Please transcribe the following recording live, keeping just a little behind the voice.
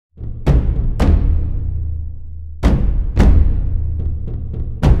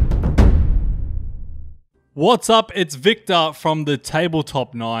What's up? It's Victor from the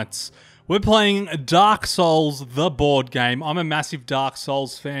Tabletop Nights. We're playing Dark Souls, the board game. I'm a massive Dark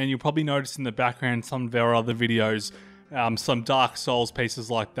Souls fan. You'll probably notice in the background some of our other videos, some Dark Souls pieces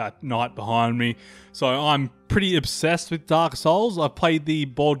like that knight behind me. So I'm pretty obsessed with Dark Souls. I've played the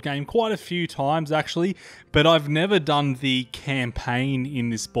board game quite a few times actually, but I've never done the campaign in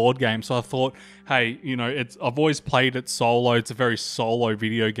this board game. So I thought, hey, you know, I've always played it solo. It's a very solo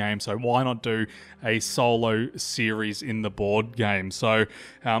video game, so why not do a solo series in the board game? So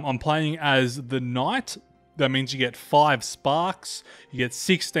I'm playing as the knight. That means you get 5 sparks, you get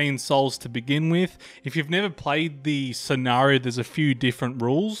 16 souls to begin with. If you've never played the scenario, there's a few different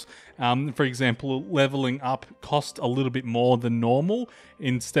rules. For example, leveling up costs a little bit more than normal.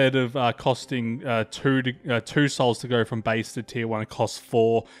 Instead of costing 2 souls to go from base to tier 1, it costs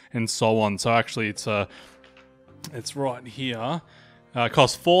 4 and so on. So actually it's right here. It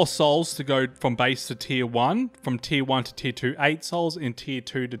costs 4 souls to go from base to tier 1, from tier 1 to tier 2, 8 souls, and tier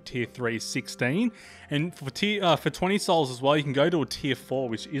 2 to tier 3, 16. And for 20 souls as well, you can go to a tier 4,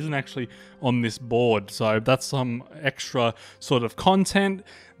 which isn't actually on this board. So that's some extra sort of content.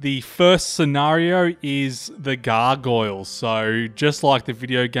 The first scenario is the Gargoyle. So just like the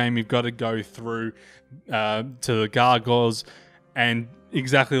video game, you've got to go through to the Gargoyles, and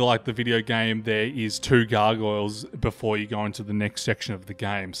exactly like the video game, there is 2 gargoyles before you go into the next section of the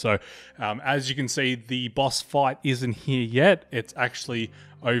game. So as you can see, the boss fight isn't here yet. It's actually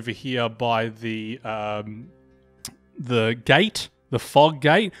over here by the gate, the fog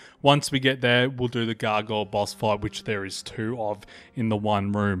gate. Once we get there, we'll do the gargoyle boss fight, which there is 2 of in the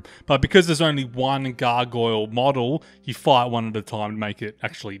one room. But because there's only 1 gargoyle model, you fight one at a time to make it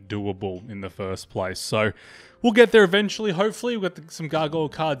actually doable in the first place. So we'll get there eventually, hopefully. We've got some gargoyle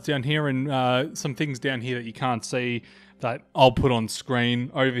cards down here and some things down here that you can't see that I'll put on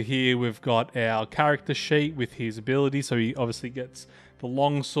screen. Over here, we've got our character sheet with his ability. So he obviously gets the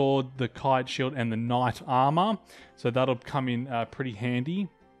longsword, the kite shield, and the knight armor. So that'll come in pretty handy.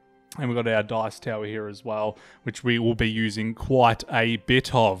 And we've got our dice tower here as well, which we will be using quite a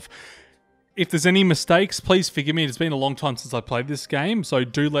bit of. If there's any mistakes, please forgive me. It's been a long time since I played this game, so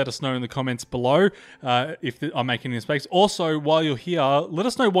do let us know in the comments below if I'm making any mistakes. Also, while you're here, let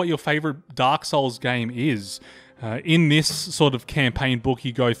us know what your favorite Dark Souls game is. In this sort of campaign book,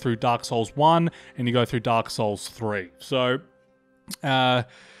 you go through Dark Souls 1 and you go through Dark Souls 3.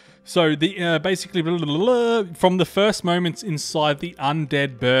 Basically, from the first moments inside the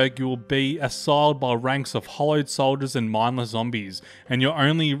Undead Burg, you will be assailed by ranks of hollowed soldiers and mindless zombies, and your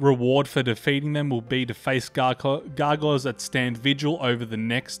only reward for defeating them will be to face gargoyles that stand vigil over the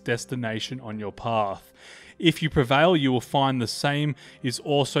next destination on your path. If you prevail, you will find the same is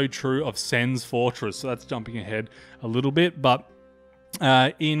also true of Sen's Fortress. So that's jumping ahead a little bit, but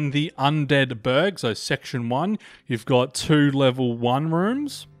in the Undead Burg, so section 1, you've got 2 level 1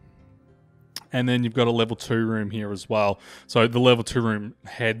 rooms. And then you've got a level 2 room here as well. So the level 2 room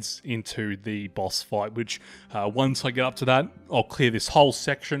heads into the boss fight, which once I get up to that, I'll clear this whole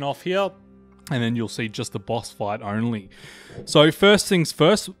section off here. And then you'll see just the boss fight only. So first things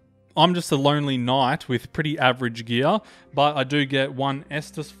first, I'm just a lonely knight with pretty average gear. But I do get 1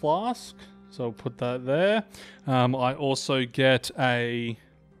 Estus flask. So I'll put that there. I also get I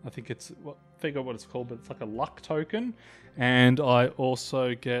forget what it's called, but it's like a luck token. And I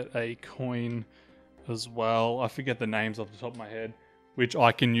also get a coin as well. I forget the names off the top of my head, which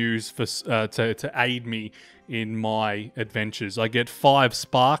I can use for to aid me in my adventures. I get 5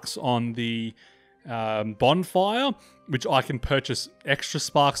 sparks on the bonfire, which I can purchase extra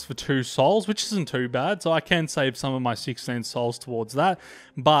sparks for 2 souls, which isn't too bad. So I can save some of my 16 souls towards that.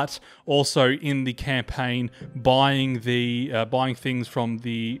 But also in the campaign, buying things from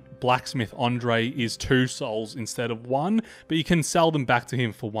the blacksmith Andre is 2 souls instead of 1, but you can sell them back to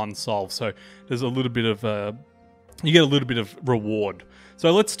him for 1 soul. So there's a little bit of you get a little bit of reward.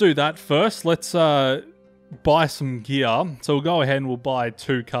 So let's do that first. Let's buy some gear. So we'll go ahead and we'll buy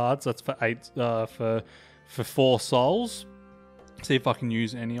 2 cards. That's for 8 for 4 souls. See if I can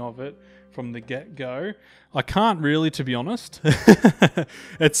use any of it from the get-go. I can't really, to be honest.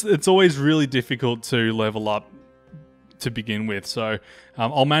 It's always really difficult to level up to begin with. So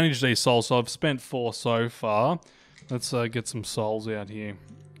I'll manage these souls. So I've spent 4 so far. Let's get some souls out here.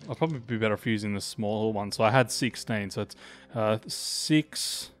 I'll probably be better off using the smaller one. So I had 16. So it's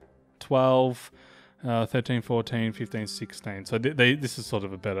 6, 12, 13, 14, 15, 16. So this is sort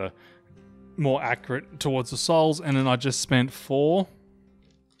of a better, more accurate towards the souls. And then I just spent 4.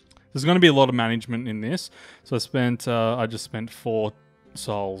 There's going to be a lot of management in this. So I just spent 4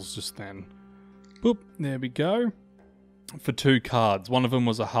 souls just then. Boop, there we go. For 2 cards. One of them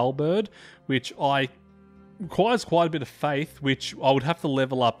was a halberd, which I requires quite a bit of faith, which I would have to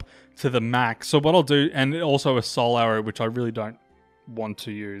level up to the max. So what I'll do, and also a soul arrow, which I really don't want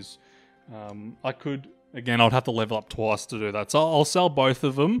to use. I could, again, I'd have to level up twice to do that. So I'll sell both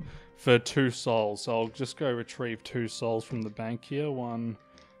of them for 2 souls. So I'll just go retrieve 2 souls from the bank here. 1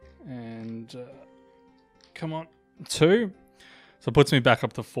 and come on, 2. So it puts me back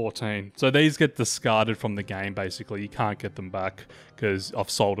up to 14. So these get discarded from the game, basically. You can't get them back because I've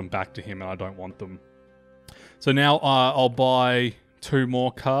sold them back to him and I don't want them. So now I'll buy 2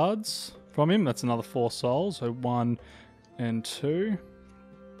 more cards from him. That's another 4 souls. So 1 and 2.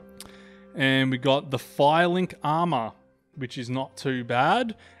 And we got the Firelink Armor, which is not too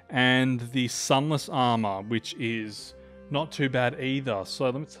bad. And the Sunless Armor, which is not too bad either. So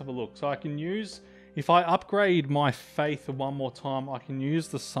let's have a look. So I can use... If I upgrade my Faith one more time, I can use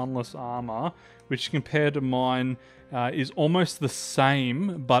the Sunless Armor, which compared to mine is almost the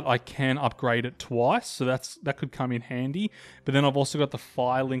same, but I can upgrade it twice, so that could come in handy. But then I've also got the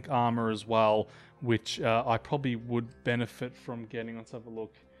Firelink Armor as well, which I probably would benefit from getting. Let's have a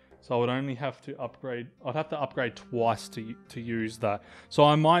look. So I would only have to upgrade... I'd have to upgrade twice to use that. So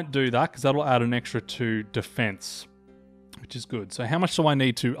I might do that, because that'll add an extra 2 defense, which is good. So how much do I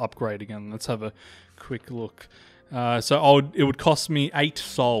need to upgrade again? Let's have a quick look. It would cost me 8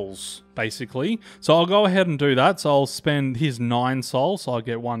 souls, basically. So I'll go ahead and do that. So I'll spend his 9 souls, so I'll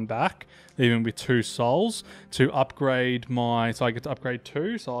get 1 back, even with 2 souls, to upgrade my... So I get to upgrade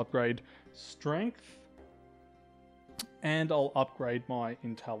 2, so I'll upgrade Strength, and I'll upgrade my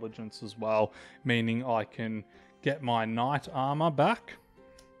Intelligence as well, meaning I can get my Knight Armor back,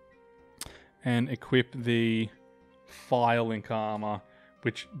 and equip the Firelink Armor,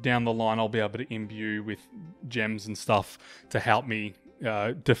 which down the line I'll be able to imbue with gems and stuff to help me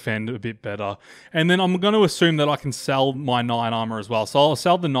defend a bit better. And then I'm going to assume that I can sell my Knight Armor as well. So I'll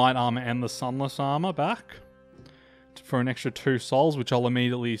sell the Knight Armor and the Sunless Armor back for an extra 2 souls, which I'll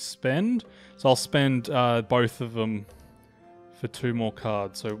immediately spend. So I'll spend both of them for 2 more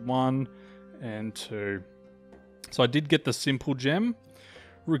cards. So 1 and 2. So I did get the Simple Gem.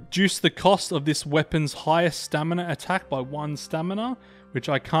 Reduce the cost of this weapon's highest stamina attack by 1 stamina, which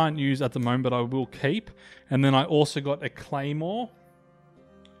I can't use at the moment, but I will keep. And then I also got a Claymore,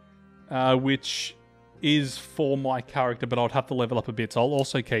 which is for my character, but I'd have to level up a bit, so I'll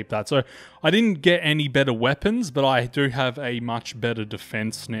also keep that. So I didn't get any better weapons, but I do have a much better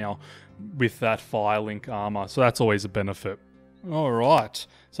defense now with that Firelink Armor, so that's always a benefit. Alright,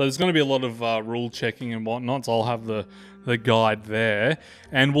 so there's going to be a lot of rule checking and whatnot, so I'll have the guide there.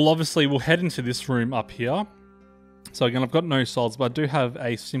 And we'll head into this room up here. So again, I've got no souls, but I do have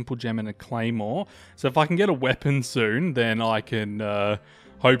a Simple Gem and a Claymore. So if I can get a weapon soon, then I can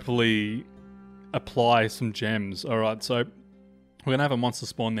hopefully apply some gems. Alright, so we're going to have a monster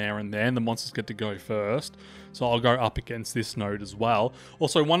spawn there, and the monsters get to go first. So I'll go up against this node as well.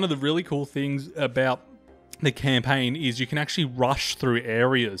 Also, one of the really cool things about the campaign is you can actually rush through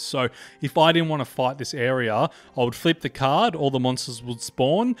areas. So if I didn't want to fight this area, I would flip the card, all the monsters would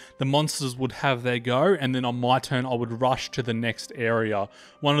spawn, the monsters would have their go, and then on my turn I would rush to the next area.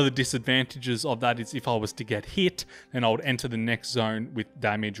 One of the disadvantages of that is if I was to get hit, then I would enter the next zone with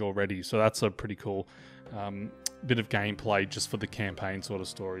damage already. So that's a pretty cool bit of gameplay just for the campaign sort of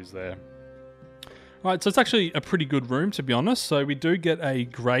stories there. Right, so it's actually a pretty good room, to be honest. So we do get a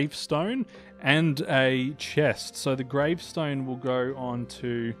gravestone and a chest. So the gravestone will go on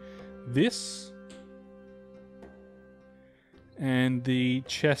to this. And the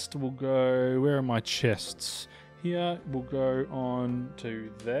chest will go... Where are my chests? Here will go on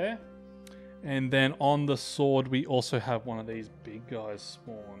to there. And then on the sword, we also have one of these big guys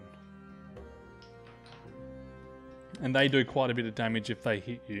spawn. And they do quite a bit of damage if they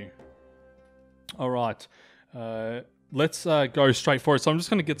hit you. Alright, let's go straight for it. So I'm just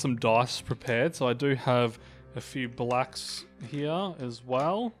going to get some dice prepared. So I do have a few blacks here as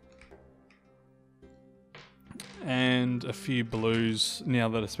well. And a few blues now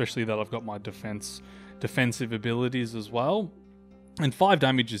that, especially that I've got my defensive abilities as well. And 5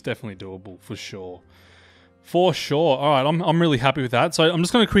 damage is definitely doable for sure. For sure. Alright, I'm really happy with that. So I'm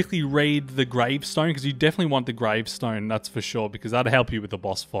just going to quickly read the gravestone, because you definitely want the gravestone, that's for sure, because that'll help you with the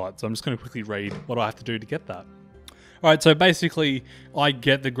boss fight. So I'm just going to quickly read what I have to do to get that. Alright, so basically I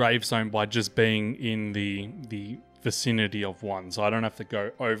get the gravestone by just being in the vicinity of one, so I don't have to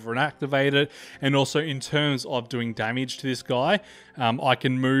go over and activate it. And also in terms of doing damage to this guy, I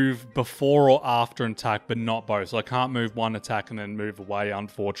can move before or after an attack, but not both. So I can't move one attack and then move away,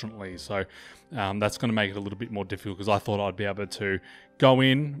 unfortunately. So that's going to make it a little bit more difficult, because I thought I'd be able to go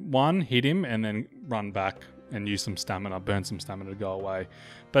in one, hit him, and then run back and use some stamina, burn some stamina to go away.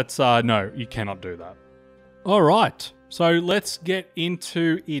 But no, you cannot do that. Alright, so let's get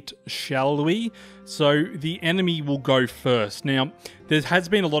into it, shall we? So the enemy will go first. Now, there has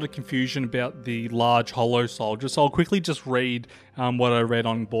been a lot of confusion about the large hollow soldier, so I'll quickly just read what I read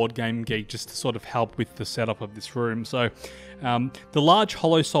on Board Game Geek just to sort of help with the setup of this room. So the large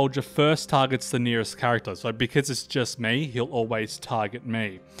hollow soldier first targets the nearest character, so because it's just me, he'll always target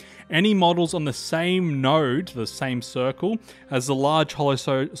me. Any models on the same node, the same circle, as the large hollow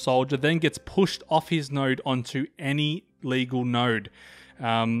soldier then gets pushed off his node onto any legal node.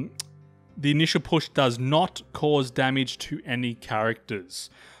 The initial push does not cause damage to any characters.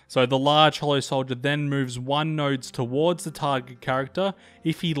 So the large hollow soldier then moves one node towards the target character.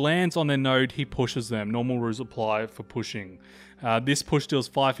 If he lands on their node, he pushes them. Normal rules apply for pushing. This push deals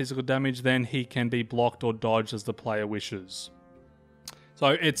 5 physical damage, then he can be blocked or dodged as the player wishes.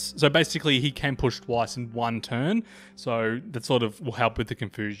 So basically he can push twice in one turn, so that sort of will help with the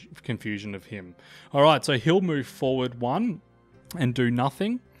confusion of him. Alright, so he'll move forward 1 and do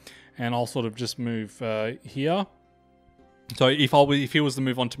nothing, and I'll sort of just move here. So if he was to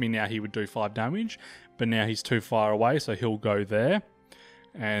move on to me now, he would do 5 damage, but now he's too far away, so he'll go there.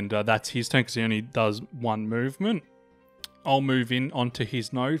 And that's his turn because he only does 1 movement. I'll move in onto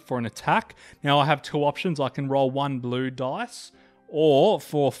his node for an attack. Now I have 2 options. I can roll 1 blue dice, or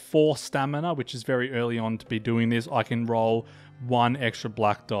for 4 stamina, which is very early on to be doing this, I can roll 1 extra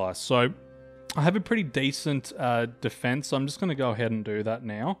black dice. So I have a pretty decent defense, so I'm just going to go ahead and do that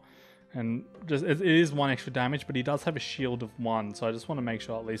now. And just it is 1 extra damage, but he does have a shield of 1, so I just want to make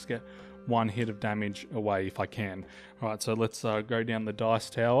sure I at least get 1 hit of damage away if I can. Alright, so let's go down the dice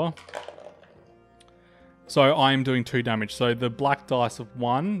tower. So I am doing 2 damage. So the black dice of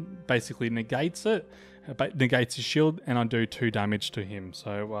 1 basically negates it. Negates his shield, and I do 2 damage to him.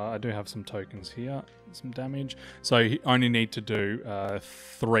 So I do have some tokens here, some damage. So you only need to do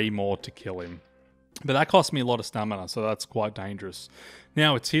 3 more to kill him. But that cost me a lot of stamina, so that's quite dangerous.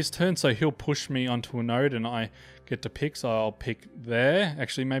 Now it's his turn, so he'll push me onto a node and I get to pick, so I'll pick there.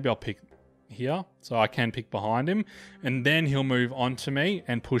 Actually, maybe I'll pick here, so I can pick behind him. And then he'll move onto me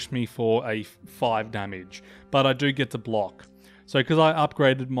and push me for a 5 damage. But I do get to block. So because I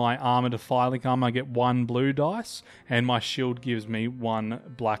upgraded my armor to Firelink armor, I get 1 blue dice, and my shield gives me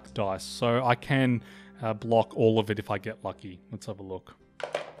 1 black dice. So I can block all of it if I get lucky. Let's have a look.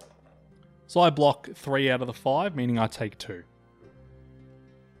 So I block 3 out of the 5, meaning I take 2.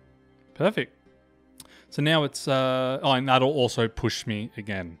 Perfect. So now it's... and that'll also push me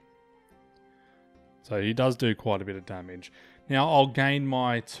again. So he does do quite a bit of damage. Now I'll gain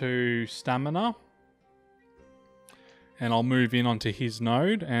my 2 stamina. And I'll move in onto his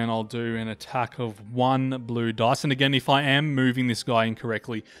node, and I'll do an attack of 1 blue dice. And again, if I am moving this guy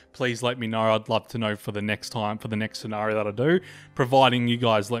incorrectly, please let me know. I'd love to know for the next time, for the next scenario that I do, providing you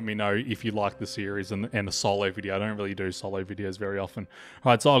guys let me know if you like the series and a solo video. I don't really do solo videos very often.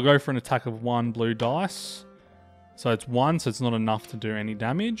 All right, so I'll go for an attack of 1 blue dice. So it's 1, so it's not enough to do any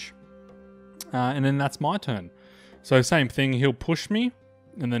damage. And then that's my turn. So same thing, he'll push me.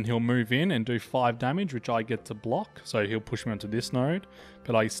 And then he'll move in and do 5 damage, which I get to block. So he'll push me onto this node.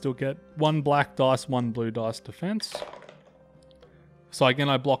 But I still get 1 black dice, 1 blue dice defense. So again,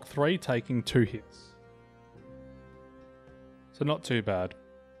 I block 3, taking 2 hits. So not too bad.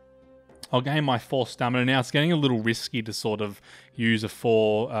 I'll gain my 4 stamina. Now it's getting a little risky to sort of use a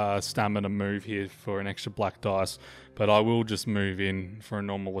 4 stamina move here for an extra black dice. But I will just move in for a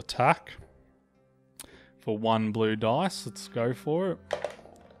normal attack. For 1 blue dice, let's go for it.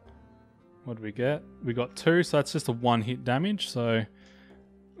 What do we get? We got 2, so that's just a 1-hit damage. So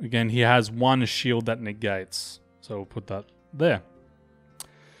again, he has 1 shield that negates. So we'll put that there.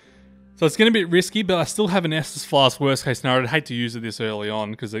 So it's going to be risky, but I still have an Estus Flask worst case scenario. I'd hate to use it this early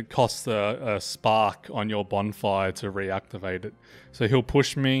on because it costs a spark on your bonfire to reactivate it. So he'll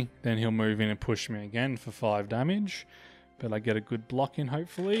push me, then he'll move in and push me again for 5 damage. But I get a good block in,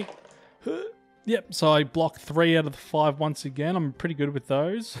 hopefully. Yep, so I block 3 out of the 5 once again. I'm pretty good with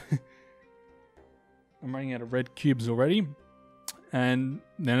those. I'm running out of red cubes already. And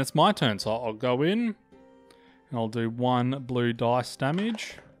then it's my turn. So I'll go in and I'll do 1 blue dice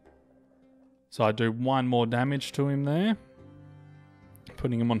damage. So I do 1 more damage to him there.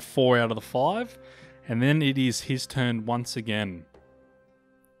 Putting him on 4 out of the 5. And then it is his turn once again.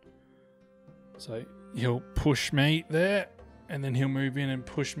 So he'll push me there. And then he'll move in and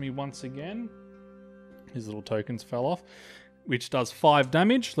push me once again. His little tokens fell off. Which does 5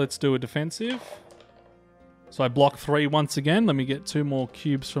 damage. Let's do a defensive. So I block 3 once again. Let me get 2 more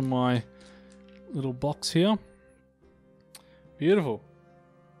cubes from my little box here. Beautiful.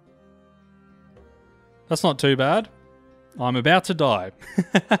 That's not too bad. I'm about to die.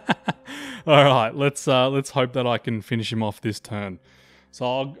 All right, let's hope that I can finish him off this turn.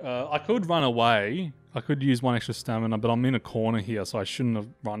 So I could run away. I could use one extra stamina, but I'm in a corner here, so I shouldn't have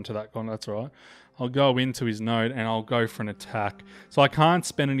run to that corner. That's all right. I'll go into his node and I'll go for an attack. So I can't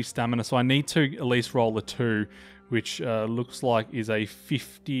spend any stamina, so I need to at least roll a 2, which looks like is a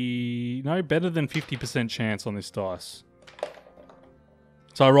 50... No, better than 50% chance on this dice.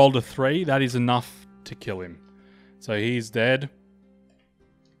 So I rolled a 3. That is enough to kill him. So he's dead.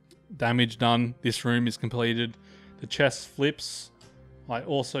 Damage done. This room is completed. The chest flips. I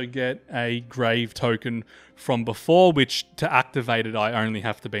also get a grave token from before, which to activate it, I only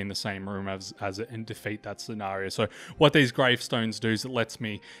have to be in the same room as it and defeat that scenario. So what these gravestones do is it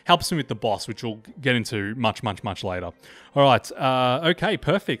helps me with the boss, which we'll get into much later. All right. Okay,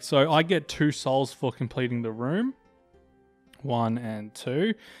 perfect. So I get 2 souls for completing the room. 1 and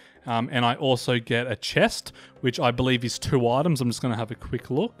 2. And I also get a chest, which I believe is 2 items. I'm just going to have a quick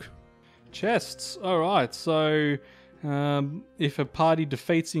look. Chests. All right. So... if a party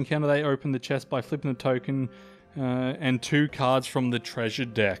defeats the encounter, they open the chest by flipping the token and 2 cards from the treasure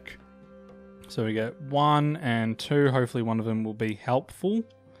deck. So we get 1 and 2. Hopefully one of them will be helpful.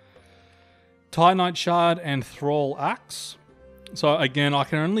 Titanite Shard and Thrall Axe. So again, I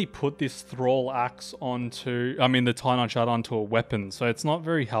can only put this Thrall Axe the Titanite Shard onto a weapon. So it's not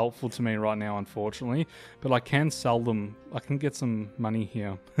very helpful to me right now, unfortunately. But I can sell them. I can get some money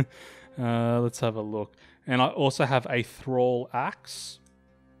here. Let's have a look. And I also have a Thrall Axe.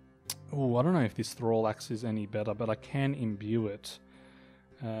 Oh, I don't know if this Thrall Axe is any better, but I can imbue it.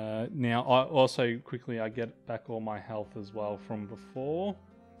 Now, I also I get back all my health as well from before.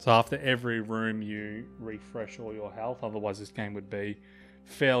 So after every room, you refresh all your health. Otherwise, this game would be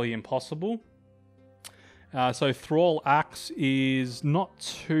fairly impossible. So Thrall Axe is not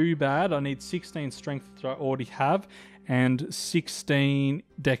too bad. I need 16 strength, which I already have, and 16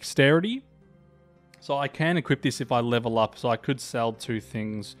 dexterity. So I can equip this if I level up, so I could sell 2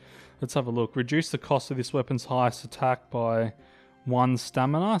 things. Let's have a look. Reduce the cost of this weapon's highest attack by 1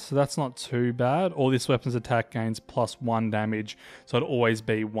 stamina, so that's not too bad. Or this weapon's attack gains +1 damage, so it'll always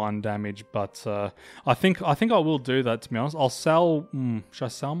be 1 damage. But I think I will do that, to be honest. I'll sell... should I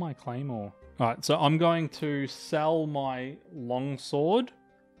sell my claymore? Alright, so I'm going to sell my longsword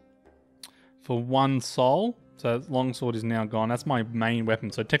for 1 soul. So longsword is now gone. That's my main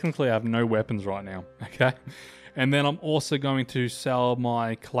weapon. So technically I have no weapons right now. Okay. And then I'm also going to sell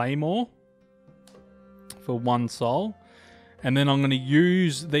my claymore for 1 soul. And then I'm going to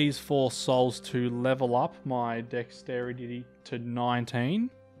use these 4 souls to level up my dexterity to 19.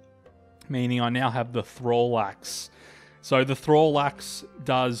 Meaning I now have the Thrall Axe. So the Thrall Axe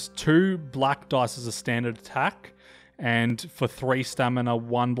does 2 black dice as a standard attack. And for 3 stamina,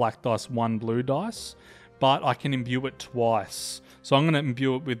 1 black dice, 1 blue dice. But I can imbue it twice. So I'm going to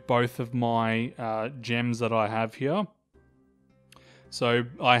imbue it with both of my gems that I have here. So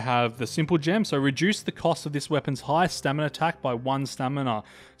I have the simple gem. So reduce the cost of this weapon's highest stamina attack by 1 stamina.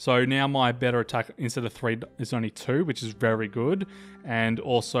 So now my better attack, instead of 3, is only 2, which is very good. And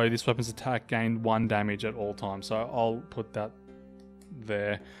also this weapon's attack gained 1 damage at all times. So I'll put that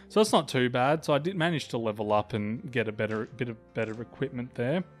there. So that's not too bad. So I did manage to level up and get a bit of better equipment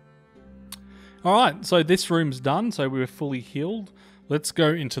there. Alright, so this room's done, so we're fully healed. Let's go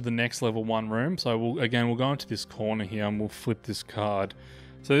into the next level 1 room. So we'll go into this corner here and we'll flip this card.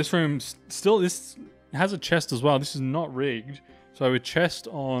 So this room this has a chest as well. This is not rigged. So a chest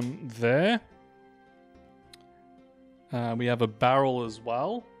on there. We have a barrel as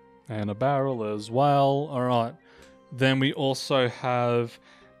well. And a barrel as well. Alright. Then we also have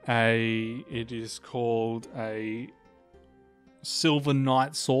it is called a Silver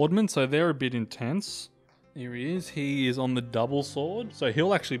Knight Swordman, so they're a bit intense. Here he is. He is on the double sword, so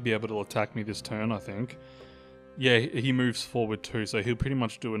he'll actually be able to attack me this turn, I think. Yeah, he moves forward too, so he'll pretty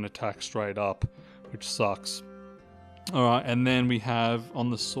much do an attack straight up, which sucks. Alright, and then we have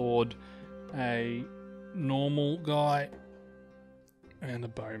on the sword a normal guy and a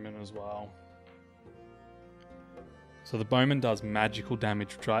bowman as well. So the bowman does magical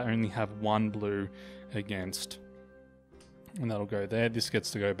damage, which I only have 1 blue against. And that'll go there. This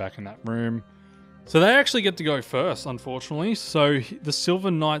gets to go back in that room. So they actually get to go first, unfortunately. So the Silver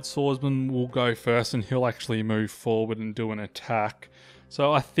Knight Swordsman will go first and he'll actually move forward and do an attack.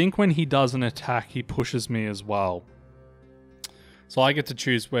 So I think when he does an attack, he pushes me as well. So I get to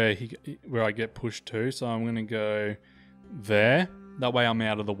choose where I get pushed to. So I'm going to go there. That way I'm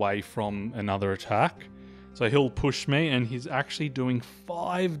out of the way from another attack. So he'll push me and he's actually doing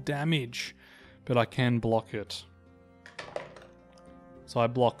 5 damage. But I can block it. So I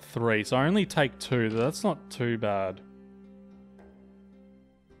block 3. So I only take 2. That's not too bad.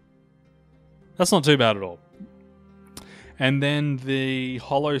 That's not too bad at all. And then the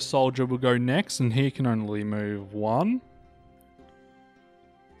Hollow Soldier will go next, and he can only move 1.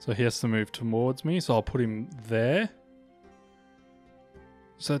 So he has to move towards me, so I'll put him there.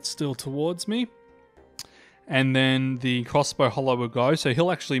 So that's still towards me. And then the Crossbow Hollow will go, so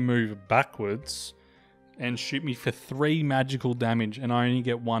he'll actually move backwards and shoot me for 3 magical damage, and I only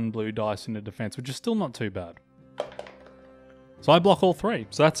get 1 blue dice in the defense, which is still not too bad. So I block all 3.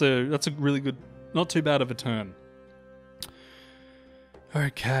 So that's a really good, not too bad of a turn.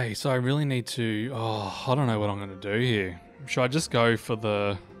 Okay, so I really need to... Oh, I don't know what I'm going to do here. Should I just go for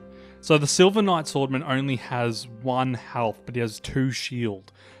the... So the Silver Knight Swordman only has 1 health, but he has 2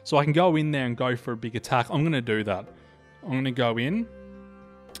 shield. So I can go in there and go for a big attack. I'm going to do that. I'm going to go in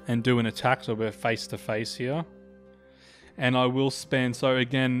and do an attack, so we're face to face here. And I will spend... So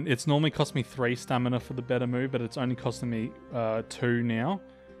again, it's normally cost me 3 stamina for the better move, but it's only costing me 2 now.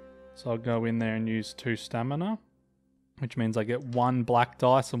 So I'll go in there and use 2 stamina, which means I get 1 black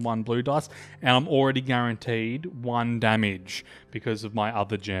dice and 1 blue dice, and I'm already guaranteed 1 damage because of my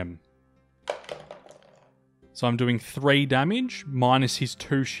other gem. So I'm doing 3 damage minus his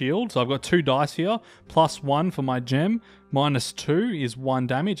 2 shield. So I've got 2 dice here, plus 1 for my gem, minus 2 is 1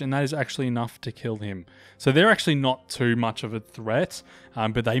 damage, and that is actually enough to kill him. So they're actually not too much of a threat,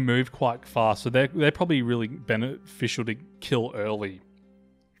 but they move quite fast, so they're probably really beneficial to kill early.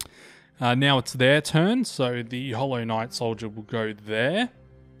 Now it's their turn, so the Hollow Knight Soldier will go there.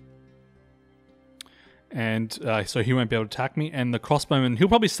 And so he won't be able to attack me. And the Crossbowman, he'll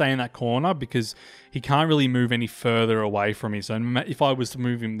probably stay in that corner because he can't really move any further away from me. So if I was to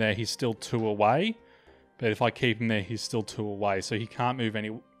move him there, he's still 2 away. But if I keep him there, he's still 2 away. So he can't move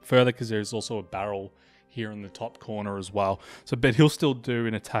any further because there's also a barrel here in the top corner as well. So, but he'll still do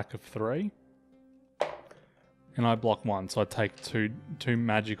an attack of 3. And I block 1, so I take 2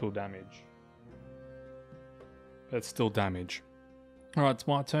 magical damage. That's still damage. Alright, it's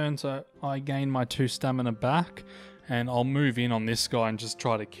my turn, so I gain my 2 stamina back, and I'll move in on this guy and just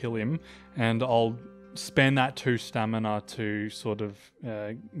try to kill him, and I'll spend that 2 stamina to sort of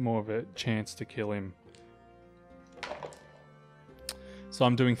more of a chance to kill him. So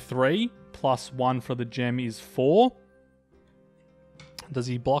I'm doing 3, plus 1 for the gem is 4. Does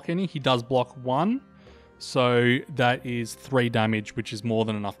he block any? He does block 1. So that is 3 damage, which is more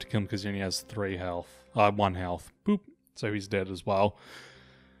than enough to kill him because he only has 1 health. Boop. So he's dead as well.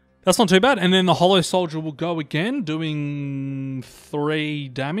 That's not too bad. And then the Hollow Soldier will go again, doing 3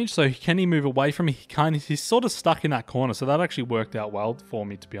 damage. So can he move away from me? He can't. He's sort of stuck in that corner. So that actually worked out well for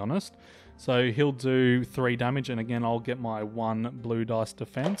me, to be honest. So he'll do 3 damage. And again, I'll get my 1 blue dice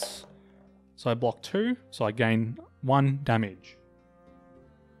defense. So I block 2. So I gain 1 damage.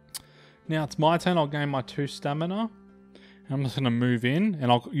 Now it's my turn. I'll gain my 2 stamina. And I'm just going to move in.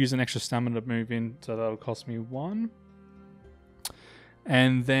 And I'll use an extra stamina to move in. So that'll cost me 1.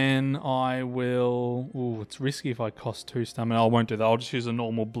 And then I will... Ooh, it's risky if I cost 2 stamina. I won't do that. I'll just use a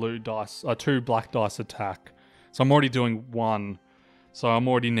normal blue dice, 2 black dice attack. So I'm already doing 1. So I'm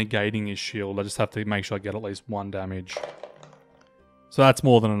already negating his shield. I just have to make sure I get at least 1 damage. So that's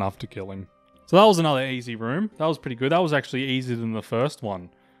more than enough to kill him. So that was another easy room. That was pretty good. That was actually easier than the first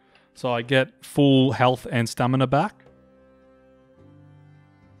one. So I get full health and stamina back.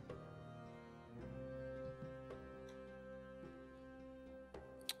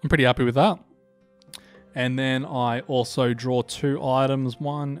 I'm pretty happy with that. And then I also draw 2 items,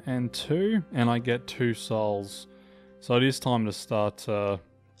 1 and 2, and I get 2 souls. So it is time to start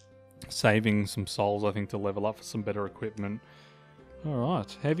saving some souls, I think, to level up for some better equipment.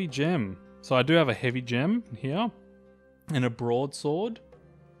 Alright, heavy gem. So I do have a heavy gem here, and a broadsword.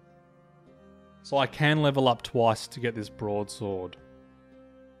 So I can level up twice to get this broadsword.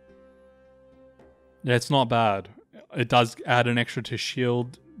 Yeah, it's not bad. It does add an extra to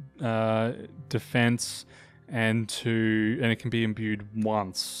shield defense, and it can be imbued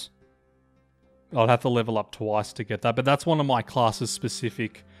once. I'll have to level up twice to get that, but that's one of my classes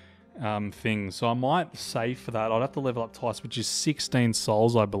specific things. So I might save for that. I'd have to level up twice, which is 16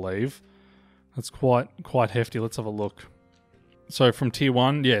 souls, I believe. That's quite hefty. Let's have a look. So from tier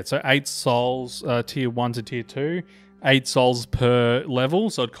 1, yeah, so 8 souls, tier 1 to tier 2, 8 souls per level.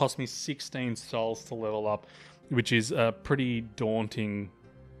 So it cost me 16 souls to level up, which is a pretty daunting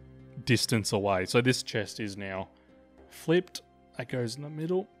distance away. So this chest is now flipped. That goes in the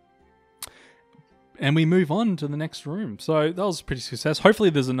middle. And we move on to the next room. So that was a pretty success. Hopefully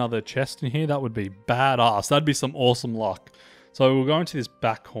there's another chest in here. That would be badass. That'd be some awesome luck. So we'll go into this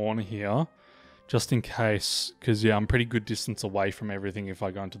back corner here, just in case, because yeah, I'm pretty good distance away from everything if I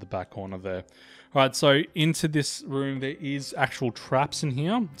go into the back corner there. All right, so into this room, there is actual traps in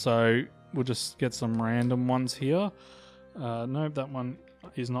here. So we'll just get some random ones here. No, that one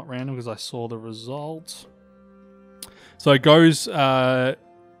is not random because I saw the result. So it goes on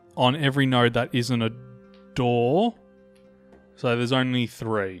every node that isn't a door. So there's only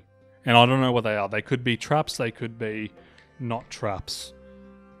 3. And I don't know what they are. They could be traps. They could be not traps.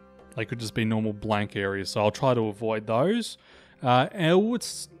 They could just be normal blank areas. So I'll try to avoid those. And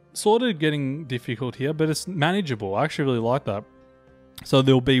it's sort of getting difficult here, but it's manageable. I actually really like that. So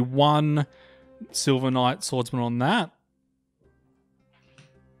there'll be 1 Silver Knight Swordsman on that.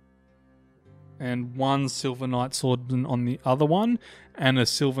 And 1 Silver Knight Swordsman on the other one. And a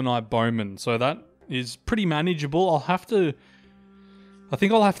Silver Knight Bowman. So that is pretty manageable. I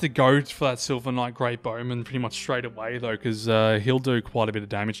think I'll have to go for that Silver Knight Great Bowman pretty much straight away though, because he'll do quite a bit of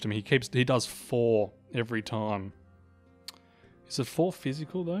damage to me. He does 4 every time. Is it 4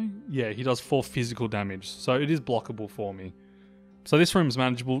 physical though? Yeah, he does 4 physical damage, so it is blockable for me. So this room's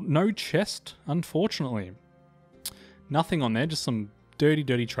manageable. No chest, unfortunately. Nothing on there, just some dirty,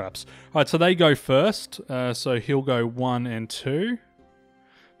 dirty traps. Alright, so they go first. So he'll go 1 and 2.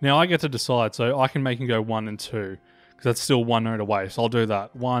 Now I get to decide, so I can make him go 1 and 2. Because that's still 1 node away. So I'll do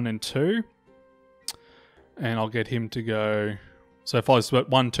that. 1 and 2. And I'll get him to go... So if I was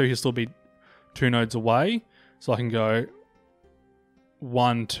 1, 2, he'll still be 2 nodes away. So I can go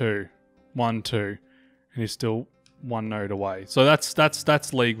 1, 2, 1, 2. And he's still 1 node away. So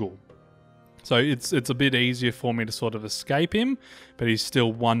that's legal. So it's a bit easier for me to sort of escape him. But he's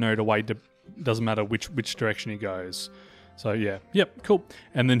still 1 node away. Doesn't matter which direction he goes. So yeah, yep, cool.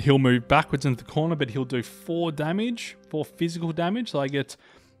 And then he'll move backwards into the corner, but he'll do 4 damage, 4 physical damage. So I get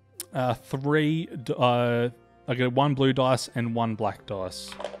 3, I get 1 blue dice and 1 black dice.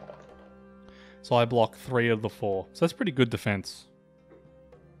 So I block 3 of the 4. So that's pretty good defense.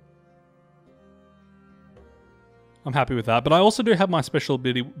 I'm happy with that. But I also do have my special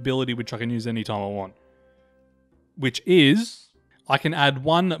ability which I can use anytime I want. Which is... I can add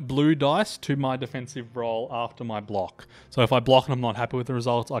 1 blue dice to my defensive roll after my block. So if I block and I'm not happy with the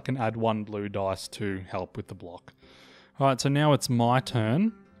results, I can add 1 blue dice to help with the block. Alright, so now it's my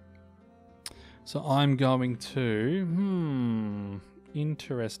turn. So I'm going to...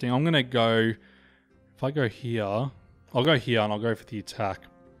 interesting. I'm going to go... If I go here... I'll go here and I'll go for the attack.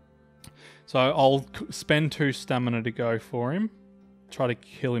 So I'll spend 2 stamina to go for him. Try to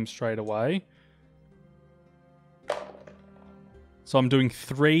kill him straight away. So I'm doing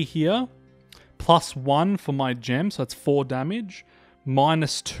 3 here, plus 1 for my gem, so that's 4 damage.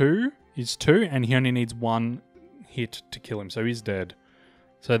 Minus 2 is 2, and he only needs 1 hit to kill him, so he's dead.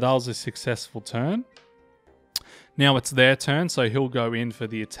 So that was a successful turn. Now it's their turn, so he'll go in for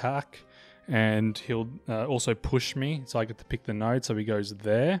the attack, and he'll also push me, so I get to pick the node, so he goes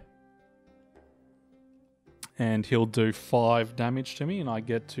there. And he'll do 5 damage to me, and I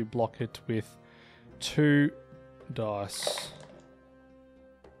get to block it with 2 dice.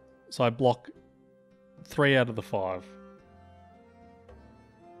 So I block 3 out of the 5.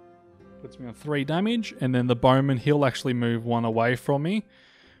 Puts me on 3 damage. And then the bowman, he'll actually move 1 away from me.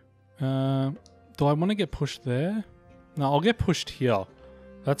 Do I want to get pushed there? No, I'll get pushed here.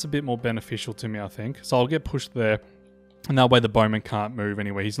 That's a bit more beneficial to me, I think. So I'll get pushed there. And that way the bowman can't move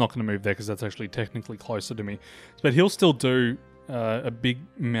anywhere. He's not going to move there because that's actually technically closer to me. But he'll still do a big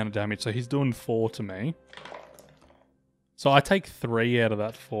amount of damage. So he's doing 4 to me. So I take 3 out of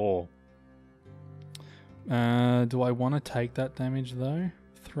that 4. Do I want to take that damage though?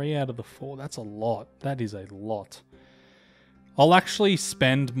 3 out of the 4. That's a lot. That is a lot. I'll actually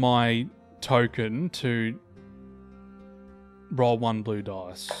spend my token to roll 1 blue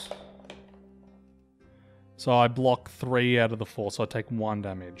dice. So I block 3 out of the 4. So I take 1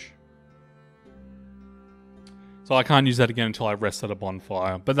 damage. So I can't use that again until I rest at a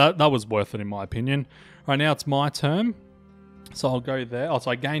bonfire. But that was worth it in my opinion. Right now it's my turn. So I'll go there. Oh, so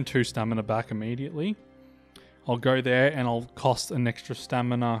I gain 2 stamina back immediately. I'll go there and I'll cost an extra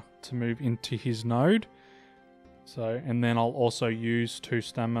stamina to move into his node. So, and then I'll also use 2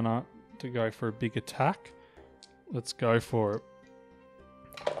 stamina to go for a big attack. Let's go for it.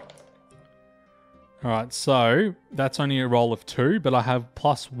 Alright, so that's only a roll of 2, but I have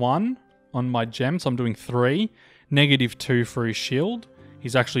plus 1 on my gem, so I'm doing 3. Negative 2 for his shield.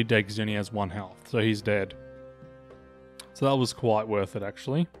 He's actually dead because he only has 1 health, so he's dead. So that was quite worth it,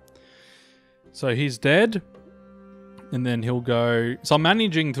 actually. So he's dead. And then he'll go... So I'm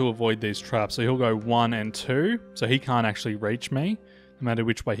managing to avoid these traps. So he'll go 1 and 2. So he can't actually reach me, no matter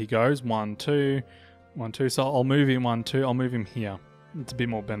which way he goes. 1, 2, 1, 2. So I'll move him 1, 2. I'll move him here. It's a bit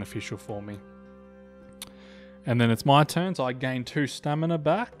more beneficial for me. And then it's my turn. So I gain 2 stamina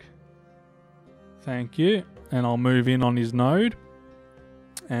back. Thank you. And I'll move in on his node.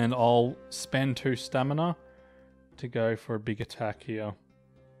 and I'll spend 2 stamina to go for a big attack here.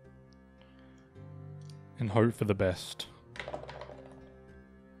 And hope for the best.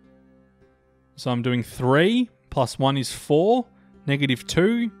 So I'm doing 3, plus 1 is 4,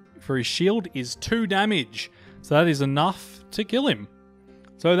 -2 for his shield is 2 damage. So that is enough to kill him.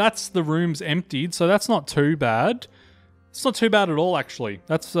 So that's the room's emptied, so that's not too bad. It's not too bad at all, actually.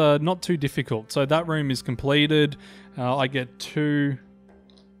 That's not too difficult. So that room is completed. I get 2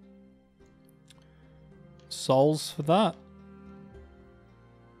 souls for that.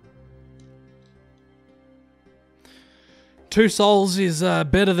 Two souls is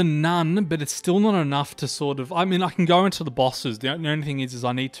better than none, but it's still not enough to sort of... I mean, I can go into the bosses. The only thing is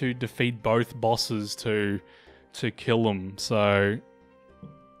I need to defeat both bosses to kill them. So...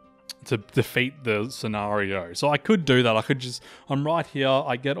 to defeat the scenario. So I could do that. I could just... I'm right here.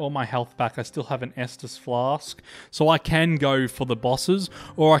 I get all my health back. I still have an Estus flask. So I can go for the bosses.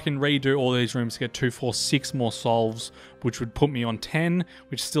 Or I can redo all these rooms to get 2, 4, 6 more souls, which would put me on 10,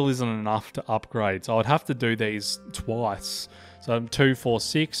 which still isn't enough to upgrade. So I'd have to do these twice. So 2, 4,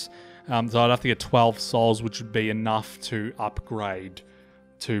 6. So I'd have to get 12 souls, which would be enough to upgrade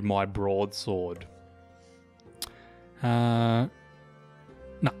to my broadsword.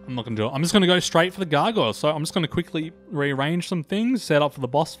 No, I'm not going to do it. I'm just going to go straight for the gargoyle. So I'm just going to quickly rearrange some things, set up for the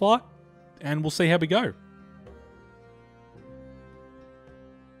boss fight, and we'll see how we go.